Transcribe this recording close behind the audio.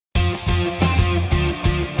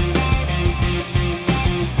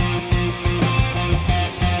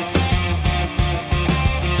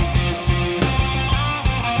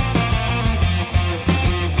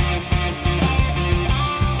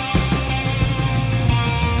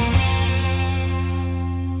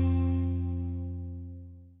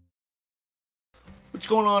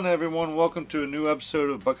going on, everyone? Welcome to a new episode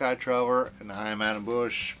of Buckeye Traveler, and I am Adam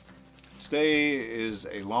Bush. Today is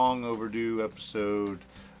a long overdue episode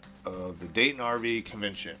of the Dayton RV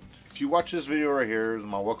Convention. If you watch this video right here,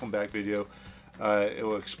 my welcome back video, it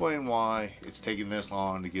will explain why it's taking this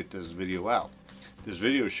long to get this video out. This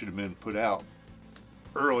video should have been put out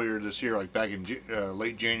earlier this year, like back in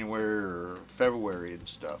late January or February and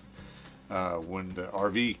stuff. When the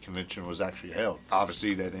RV convention was actually held.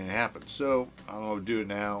 Obviously that didn't happen, so I'm gonna do it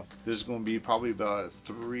now. This is gonna be probably about a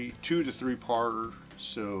 2 to 3 parter,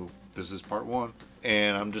 so this is part 1,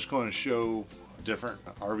 and I'm just going to show different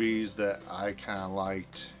RVs that I kind of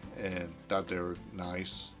liked and thought they were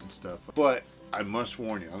nice and stuff. But I must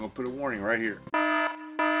warn you, I'm gonna put a warning right here.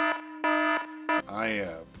 I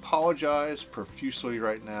apologize profusely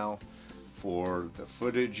right now for the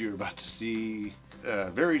footage you're about to see.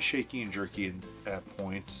 Very shaky and jerky at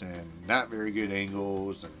points, and not very good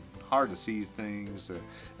angles, and hard to see things.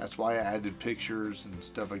 That's why I added pictures and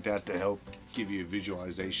stuff like that to help give you a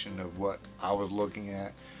visualization of what I was looking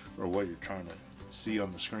at or what you're trying to see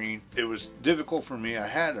on the screen. It was difficult for me. I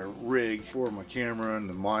had a rig for my camera and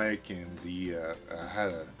the mic, and I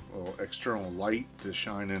had a little external light to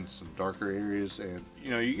shine in some darker areas, and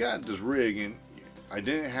you got this rig, and I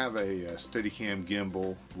didn't have a Steadicam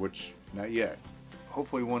gimbal, which not yet.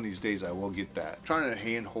 Hopefully one of these days I will get that. I'm trying to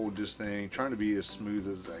hand hold this thing, trying to be as smooth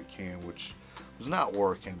as I can, which was not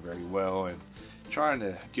working very well, and trying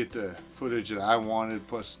to get the footage that I wanted,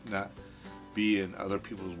 plus not be in other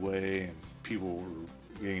people's way, and people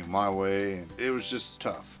were getting in my way, and it was just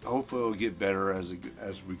tough. Hopefully it'll get better as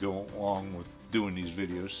we go along with doing these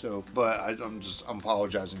videos. So, but I'm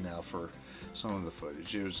apologizing now for some of the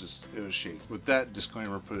footage. It was shaky. With that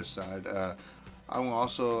disclaimer put aside, I'm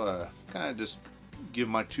also kind of just give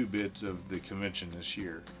my 2 bits of the convention this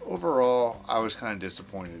year. Overall, I was kind of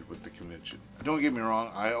disappointed with the convention. Don't get me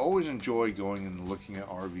wrong, I always enjoy going and looking at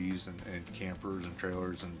RVs and campers and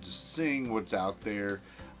trailers and just seeing what's out there.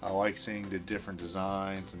 I like seeing the different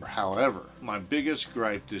designs. However, my biggest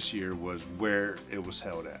gripe this year was where it was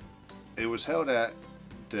held at. It was held at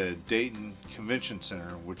the Dayton Convention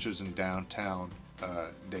Center, which is in downtown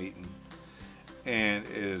Dayton, and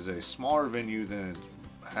it is a smaller venue than it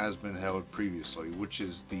has been held previously, which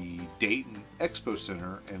is the Dayton Expo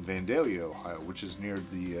Center in Vandalia, Ohio, which is near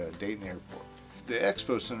the Dayton Airport. The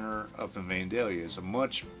Expo Center up in Vandalia is a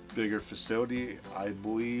much bigger facility, I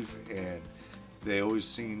believe, and they always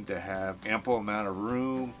seem to have ample amount of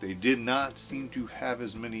room. They did not seem to have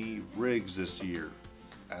as many rigs this year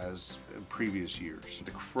as in previous years.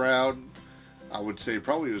 The crowd, I would say,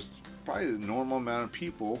 was probably the normal amount of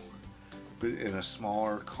people, but in a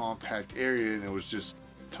smaller, compact area, and it was just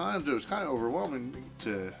times it was kind of overwhelming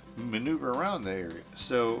to maneuver around the area.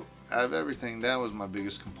 So out of everything, that was my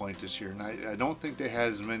biggest complaint this year, and I don't think they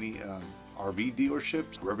had as many RV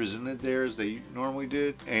dealerships represented there as they normally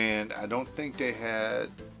did, and I don't think they had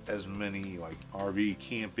as many like RV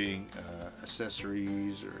camping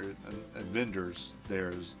accessories or vendors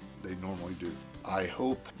there as they normally do. I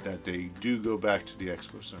hope that they do go back to the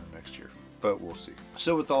Expo Center next year, but we'll see.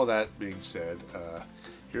 So with all that being said,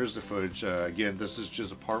 here's the footage. Again, this is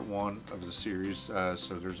just a part 1 of the series, so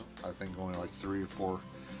there's, I think, only like 3 or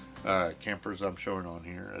 4 campers I'm showing on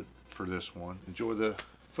here for this one. Enjoy the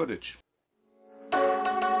footage.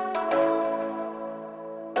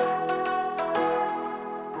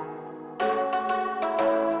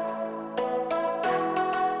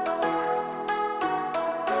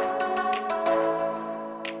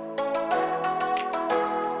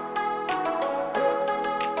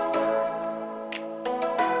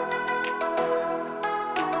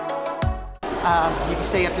 You can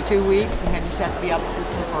stay up to 2 weeks, and then you just have to be out of the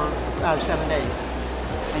system for 7 days.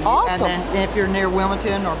 And Awesome. And then if you're near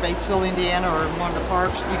Wilmington or Batesville, Indiana, or one of the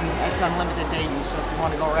parks, it's unlimited day use. So if you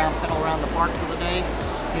want to go around, pedal around the park for the day,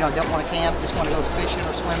 don't want to camp, just want to go fishing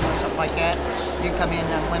or swimming or something like that, you can come in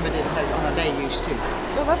unlimited on a day use too.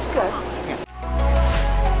 Well, that's good. Yeah.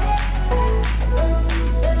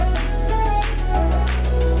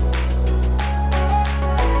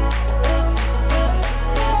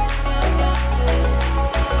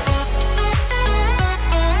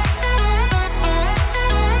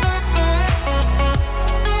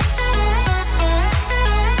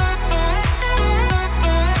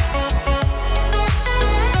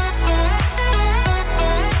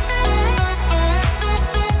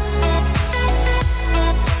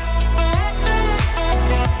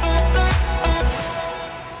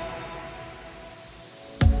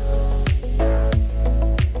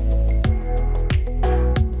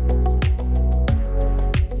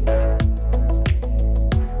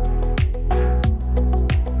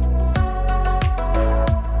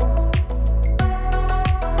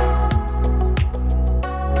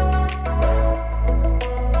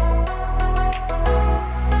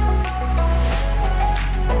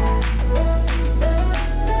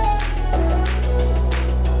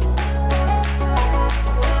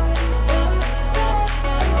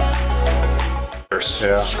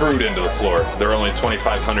 screwed into the floor. They're only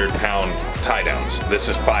 2,500 pound tie downs. This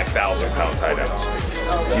is 5,000 pound tie downs.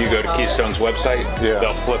 You go to Keystone's website,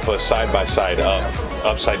 they'll flip us side by side up,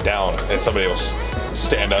 upside down, and somebody will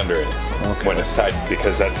stand under it when it's tied,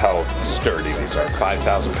 because that's how sturdy these are.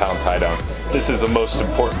 5,000 pound tie downs. This is the most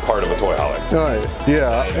important part of a toy hauler. Right.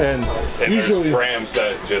 Yeah, and usually there's brands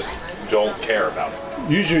that just don't care about it.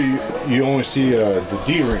 Usually you only see the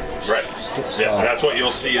D-rings. Right. Yeah, that's what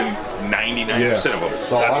you'll see in 99% of them.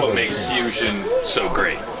 That's what makes Fusion so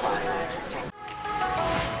great.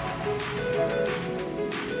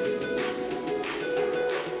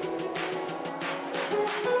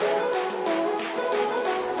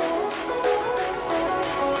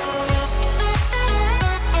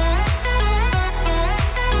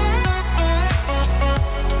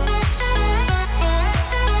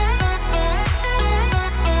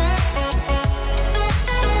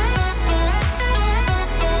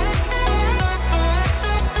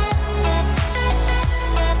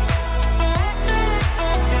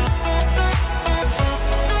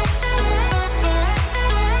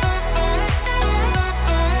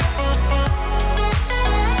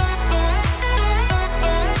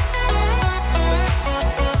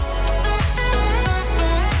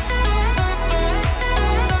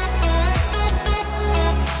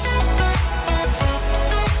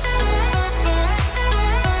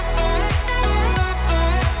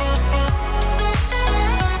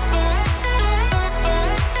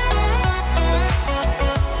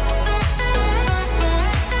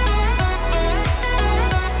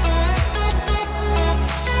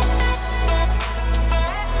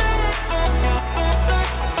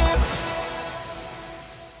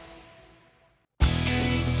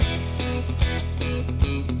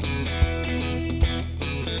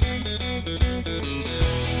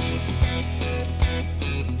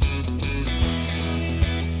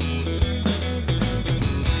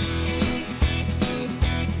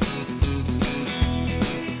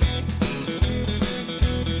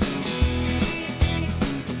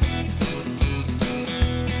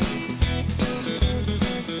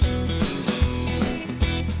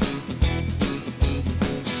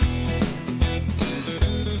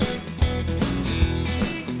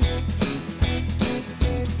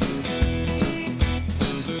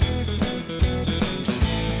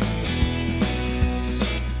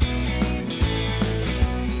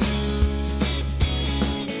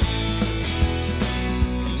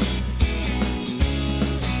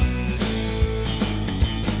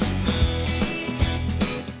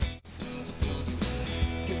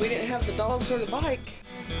 We didn't have the dogs or the bike.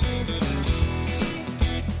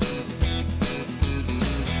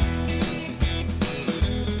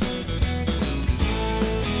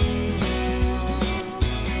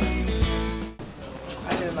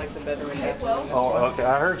 I didn't like the bedroom. Oh, okay.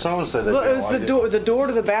 I heard someone say that. Well, it was the door. The door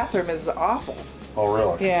to the bathroom is awful. Oh,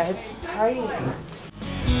 really? Yeah, it's tight.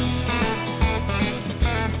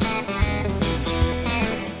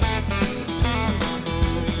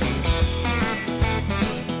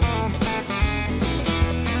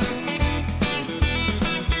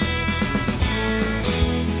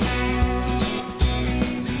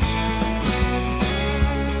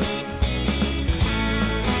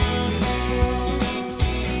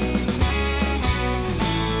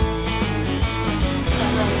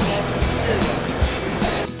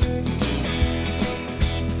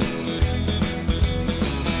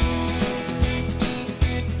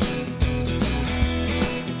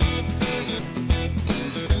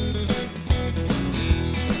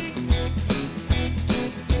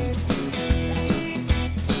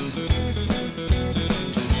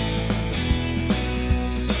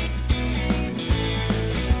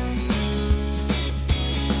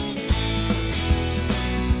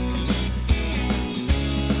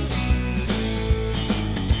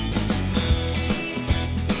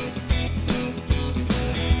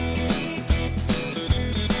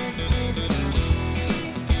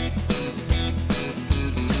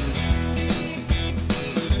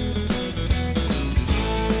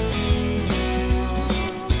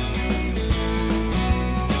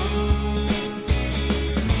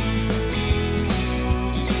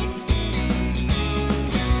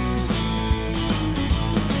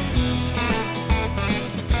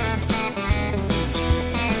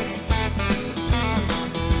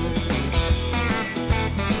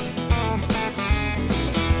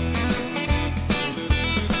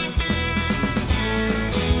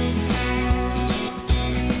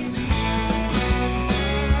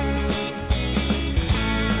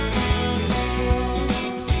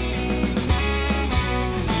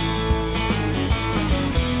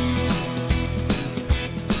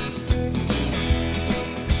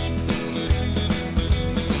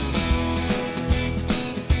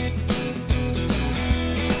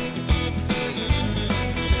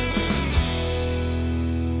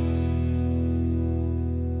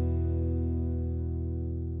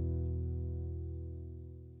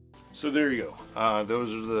 So there you go.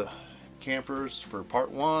 Those are the campers for part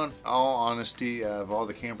one. All honesty, of all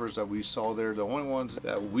the campers that we saw there, the only ones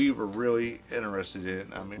that we were really interested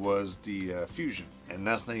in, I mean, was the Fusion, and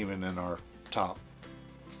that's not even in our top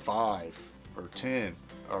 5 or 10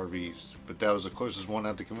 RVs, but that was the closest one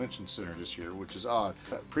at the convention center this year, which is odd.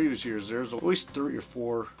 Previous years there's at least 3 or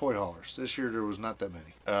 4 toy haulers. This year there was not that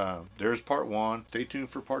many. There's part one. Stay tuned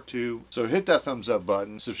for part two. So hit that thumbs up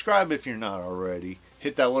button, subscribe if you're not already,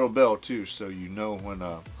 hit that little bell too so you know when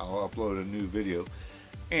I'll upload a new video,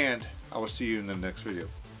 and I will see you in the next video.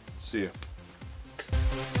 See ya.